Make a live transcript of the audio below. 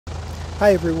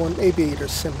Hi everyone, Aviator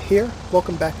Sim here.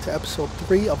 Welcome back to episode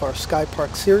 3 of our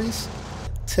Skypark series.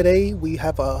 Today we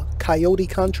have a coyote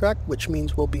contract, which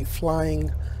means we'll be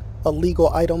flying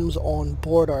illegal items on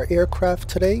board our aircraft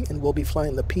today, and we'll be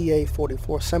flying the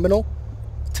PA-44 Seminole.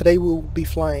 Today we'll be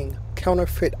flying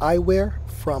counterfeit eyewear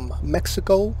from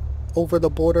Mexico over the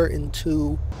border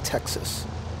into Texas.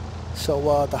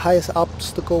 So the highest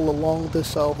obstacle along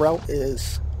this route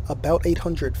is about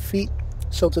 800 feet.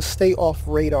 So to stay off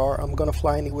radar, I'm going to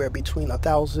fly anywhere between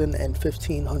 1,000 and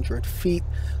 1,500 feet.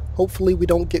 Hopefully we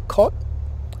don't get caught.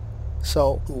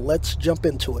 So let's jump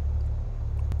into it.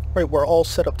 Right, we're all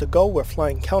set up to go. We're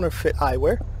flying counterfeit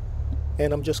eyewear.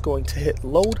 And I'm just going to hit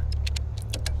load.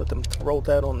 Let them throw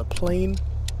that on the plane.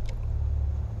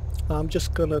 I'm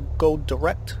just going to go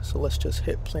direct. So let's just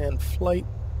hit plan flight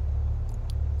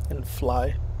and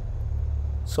fly.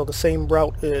 So the same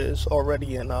route is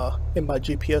already in my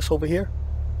GPS over here.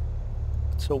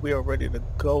 So we are ready to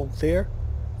go there.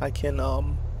 I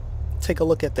can take a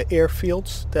look at the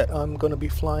airfields that I'm going to be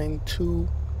flying to.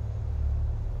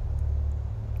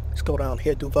 Let's go down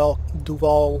here, Duval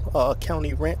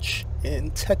County Ranch in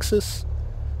Texas.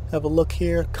 Have a look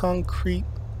here, concrete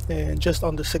and just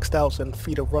under 6,000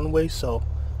 feet of runway, so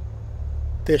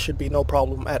there should be no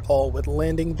problem at all with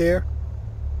landing there.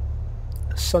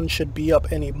 The sun should be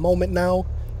up any moment now.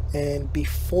 And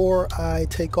before I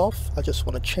take off, I just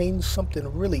want to change something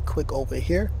really quick over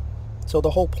here. So the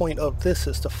whole point of this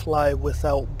is to fly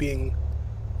without being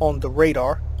on the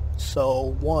radar.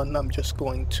 So one, I'm just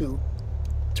going to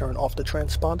turn off the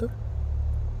transponder.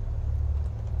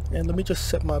 And let me just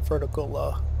set my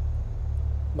vertical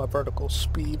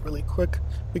speed really quick.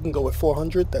 We can go with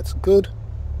 400, that's good.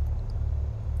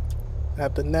 I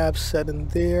have the nav set in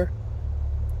there.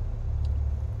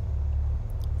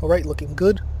 Alright, looking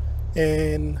good.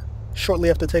 And shortly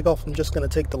after takeoff, I'm just going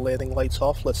to take the landing lights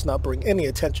off. Let's not bring any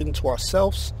attention to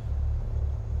ourselves.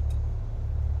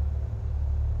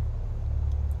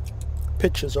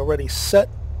 Pitch is already set.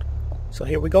 So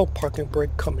here we go, parking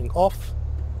brake coming off.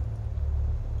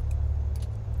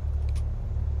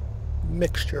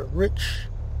 Mixture rich.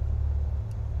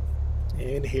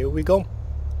 And here we go.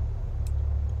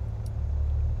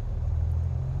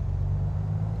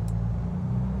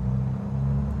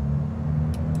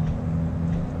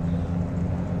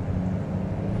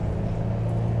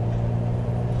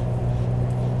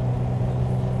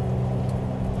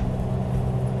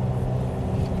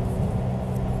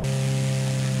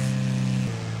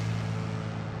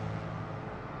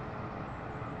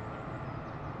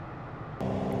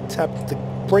 Tap the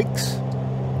brakes,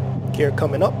 gear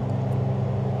coming up.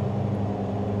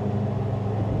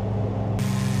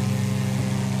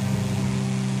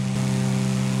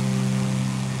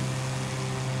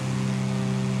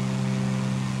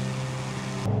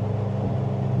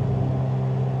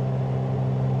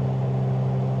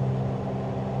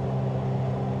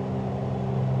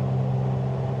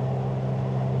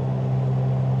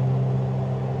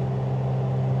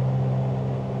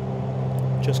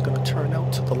 Just going to turn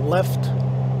out to the left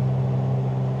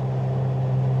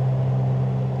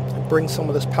and bring some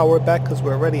of this power back because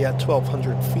we're already at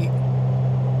 1,200 feet.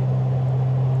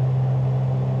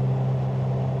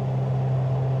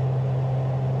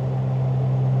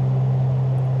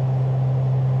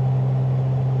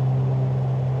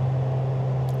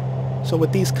 So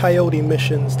with these coyote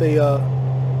missions, they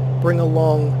bring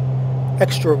along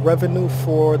extra revenue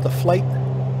for the flight,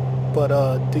 but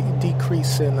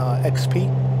decrease in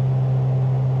XP.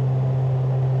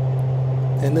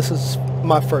 And this is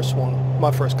my first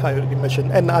coyote mission,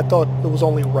 and I thought it was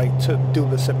only right to do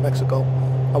this in Mexico.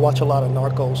 I watch a lot of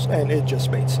Narcos, and it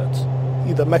just made sense.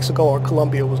 Either Mexico or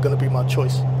Colombia was going to be my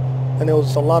choice. And there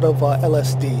was a lot of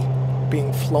LSD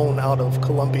being flown out of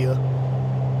Colombia.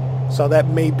 So that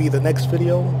may be the next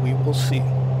video, we will see.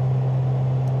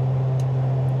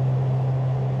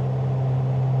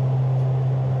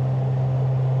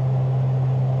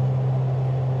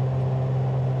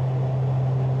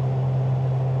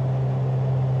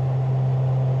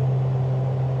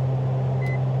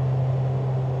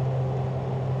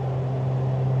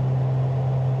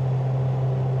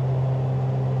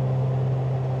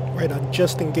 Right, I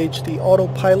just engaged the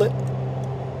autopilot,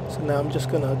 so now I'm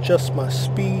just going to adjust my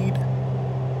speed.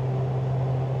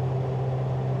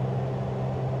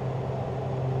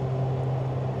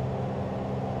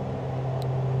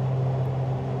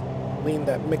 Lean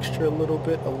that mixture a little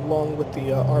bit along with the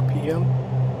RPM.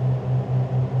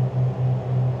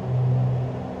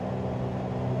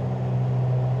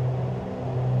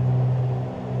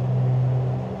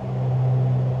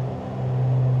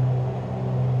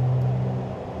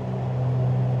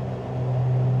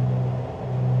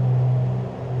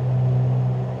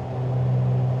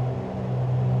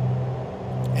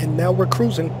 now we're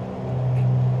cruising.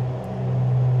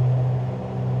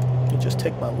 You just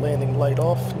take my landing light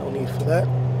off, no need for that.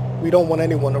 We don't want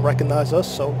anyone to recognize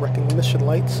us, so recognition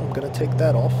lights, I'm going to take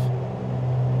that off.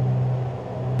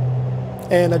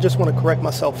 And I just want to correct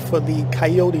myself, for the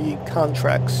Coyote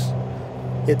contracts,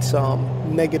 it's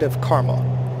negative karma.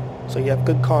 So you have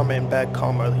good karma and bad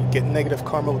karma. You get negative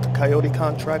karma with the Coyote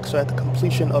contract, so at the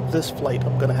completion of this flight,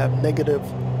 I'm going to have negative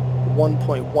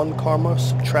 1.1 karma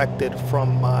subtracted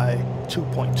from my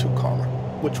 2.2 karma,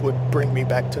 which would bring me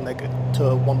back to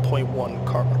 1.1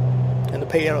 karma. And the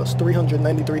payout is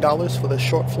 $393 for this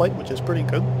short flight, which is pretty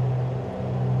good.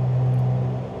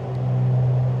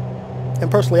 And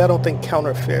personally, I don't think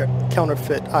counterfeit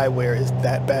eyewear is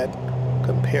that bad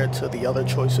compared to the other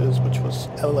choices, which was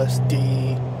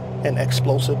LSD and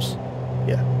explosives.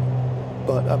 Yeah,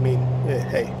 but I mean,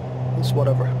 hey, it's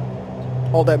whatever.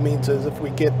 All that means is if we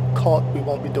get caught, we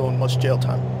won't be doing much jail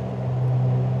time.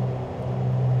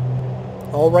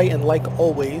 Alright, and like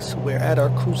always, we're at our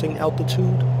cruising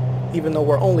altitude, even though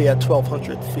we're only at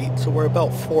 1,200 feet, so we're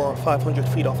about 400 or 500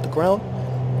 feet off the ground.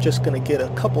 Just gonna get a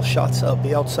couple shots of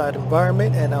the outside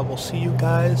environment, and I will see you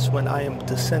guys when I am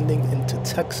descending into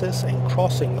Texas and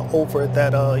crossing over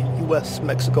that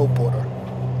US-Mexico border.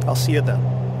 I'll see you then.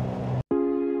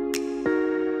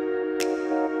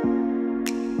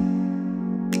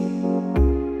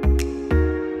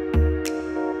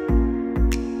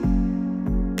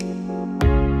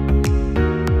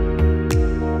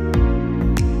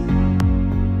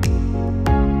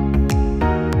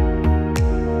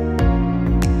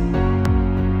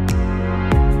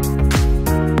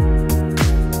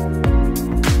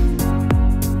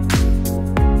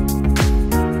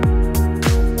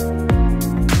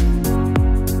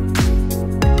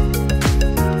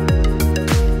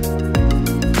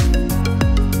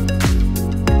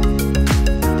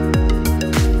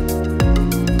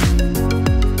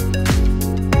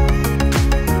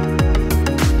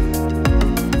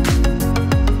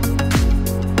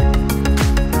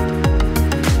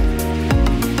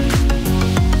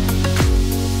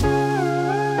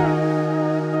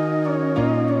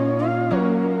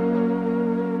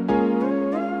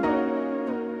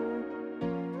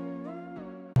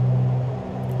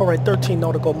 Alright, 13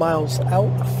 nautical miles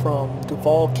out from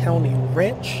Duval County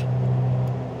Ranch.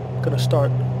 I'm gonna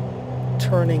start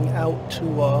turning out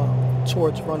to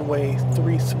towards runway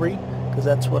 33, because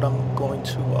that's what I'm going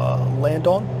to land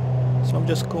on. So I'm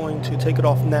just going to take it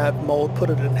off nav mode, put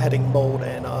it in heading mode,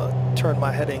 and turn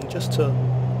my heading just to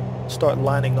start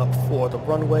lining up for the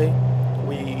runway.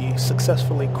 We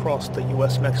successfully crossed the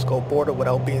US-Mexico border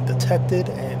without being detected,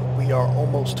 and we are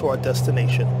almost to our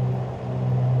destination.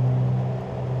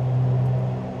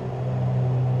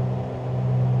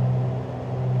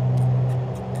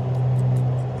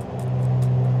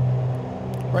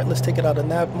 Right, let's take it out of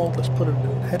nav mode, let's put it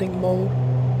in heading mode,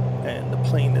 and the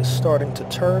plane is starting to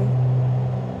turn.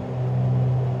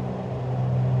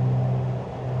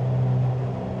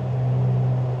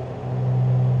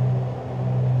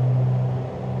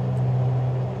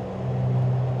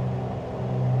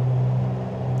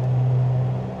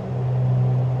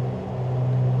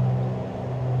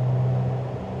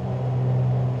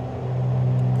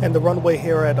 And the runway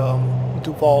here at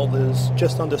Duval is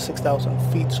just under 6,000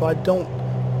 feet, so I don't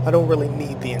really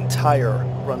need the entire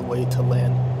runway to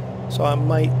land. So I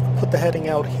might put the heading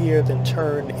out here, then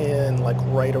turn in like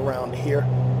right around here.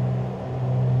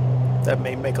 That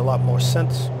may make a lot more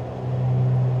sense.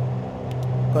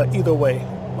 But either way,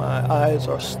 my eyes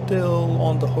are still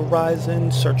on the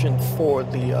horizon, searching for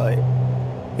the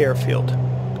airfield.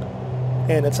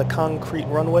 And it's a concrete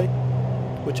runway,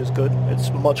 which is good. It's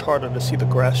much harder to see the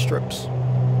grass strips,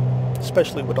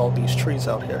 especially with all these trees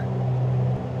out here.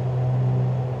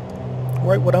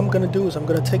 Right, what I'm going to do is I'm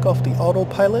going to take off the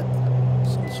autopilot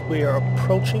since we are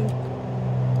approaching.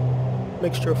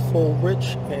 Mixture full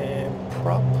rich and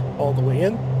prop all the way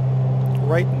in.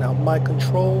 Right, now my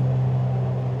control.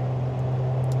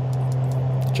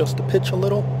 Just the pitch a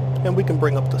little, and we can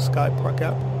bring up the Skypark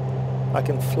app. I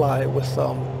can fly with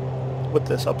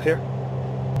this up here.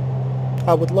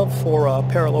 I would love for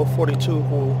Parallel 42,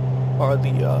 who are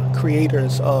the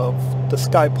creators of the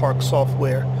Skypark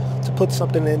software, to put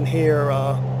something in here,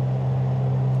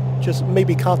 just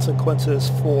maybe consequences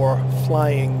for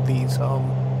flying these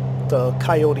the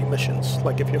Coyote missions.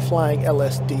 Like if you're flying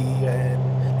LSD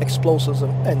and explosives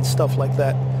and stuff like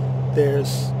that,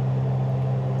 there's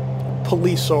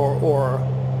police or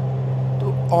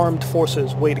armed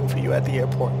forces waiting for you at the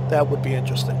airport. That would be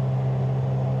interesting.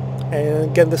 And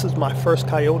again, this is my first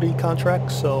Coyote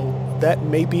contract, so that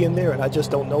may be in there and I just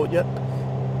don't know it yet.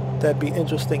 That'd be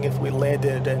interesting if we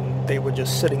landed and they were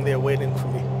just sitting there waiting for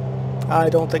me. I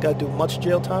don't think I'd do much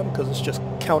jail time because it's just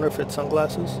counterfeit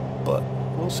sunglasses, but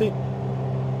we'll see.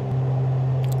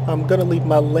 I'm gonna leave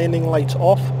my landing lights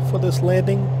off for this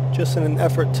landing, just in an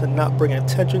effort to not bring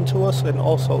attention to us, and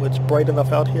also it's bright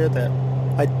enough out here that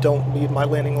I don't need my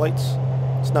landing lights.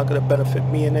 It's not gonna benefit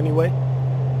me in any way.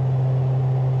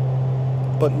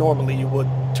 But normally you would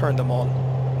turn them on.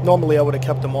 Normally I would have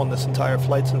kept them on this entire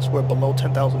flight since we're below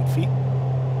 10,000 feet.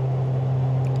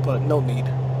 But no need.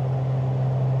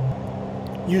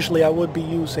 Usually I would be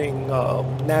using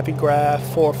Navigraph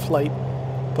for flight,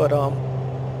 but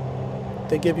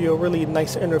they give you a really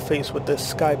nice interface with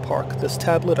this Skypark, this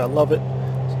tablet. I love it.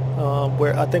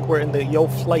 I think we're in the Yo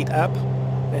Flight app,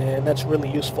 and that's really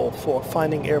useful for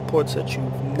finding airports that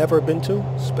you've never been to,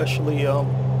 especially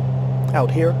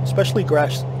out here, especially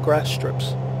grass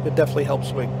strips. It definitely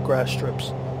helps with grass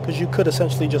strips, because you could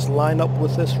essentially just line up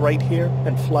with this right here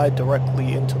and fly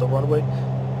directly into the runway,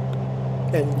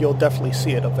 and you'll definitely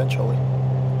see it eventually.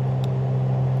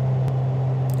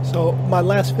 So my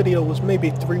last video was maybe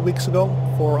 3 weeks ago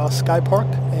for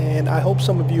Skypark, and I hope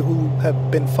some of you who have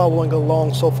been following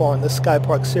along so far in this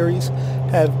Skypark series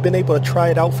have been able to try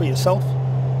it out for yourself.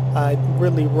 I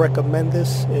really recommend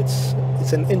this. It's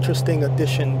an interesting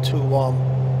addition to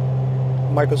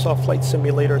Microsoft Flight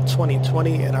Simulator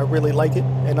 2020, and I really like it.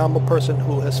 And I'm a person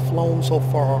who has flown so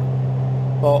far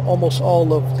almost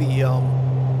all of the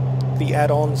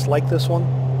add-ons like this one.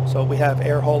 So we have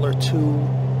Air Hauler 2,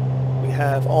 we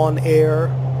have On Air,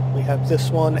 we have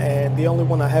this one, and the only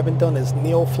one I haven't done is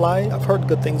NeoFly. I've heard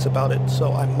good things about it,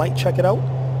 so I might check it out.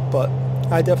 But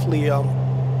I definitely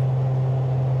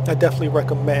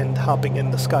recommend hopping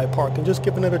in the Skypark and just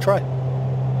giving it a try.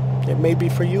 It may be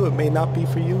for you, it may not be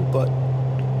for you, but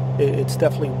it's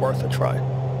definitely worth a try.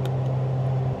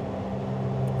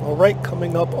 Alright,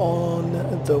 coming up on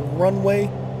the runway,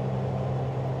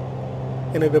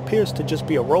 and it appears to just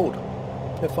be a road,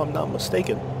 if I'm not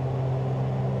mistaken.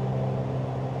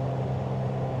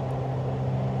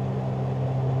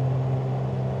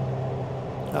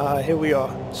 Here we are.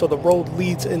 So the road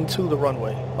leads into the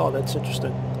runway. Oh, that's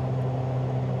interesting.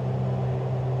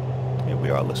 Here we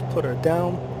are. Let's put her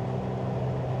down.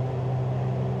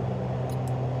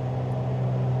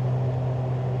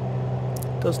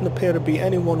 Doesn't appear to be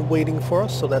anyone waiting for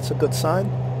us, so that's a good sign.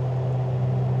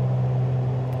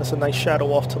 That's a nice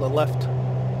shadow off to the left.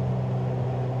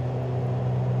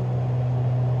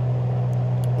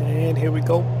 And here we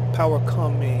go. Power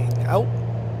coming out.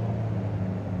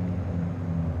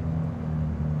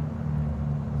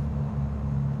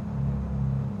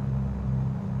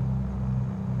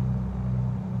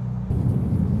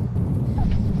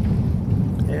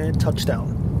 And touchdown.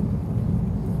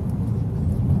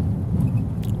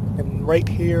 And right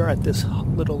here at this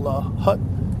little hut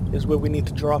is where we need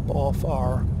to drop off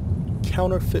our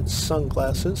counterfeit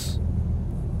sunglasses.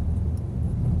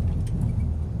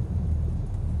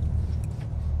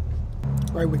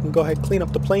 Alright, we can go ahead and clean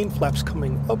up the plane. Flaps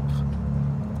coming up.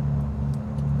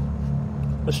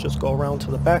 Let's just go around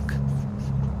to the back.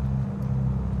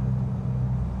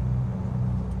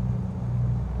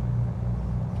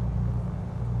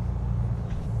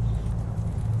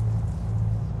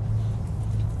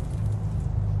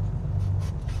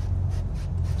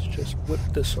 Just whip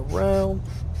this around.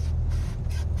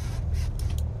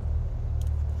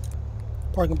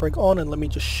 Parking brake on, and let me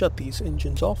just shut these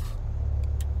engines off.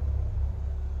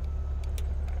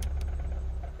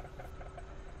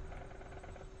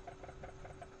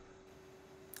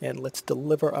 And let's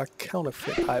deliver our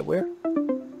counterfeit eyewear.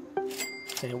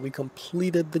 And we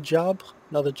completed the job.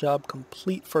 Another job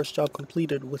complete. First job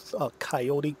completed with a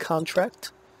Coyote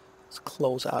contract. Let's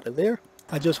close out of there.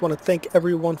 I just want to thank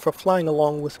everyone for flying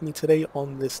along with me today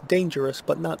on this dangerous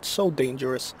but not so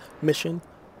dangerous mission,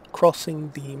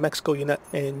 crossing the Mexico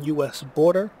and US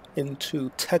border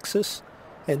into Texas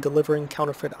and delivering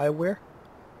counterfeit eyewear.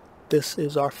 This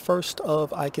is our first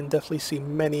of, I can definitely see,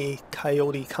 many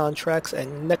Coyote contracts,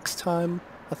 and next time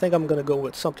I think I'm going to go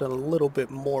with something a little bit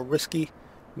more risky,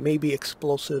 maybe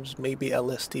explosives, maybe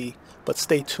LSD, but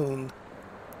stay tuned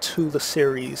to the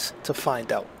series to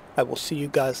find out. I will see you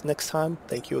guys next time.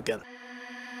 Thank you again.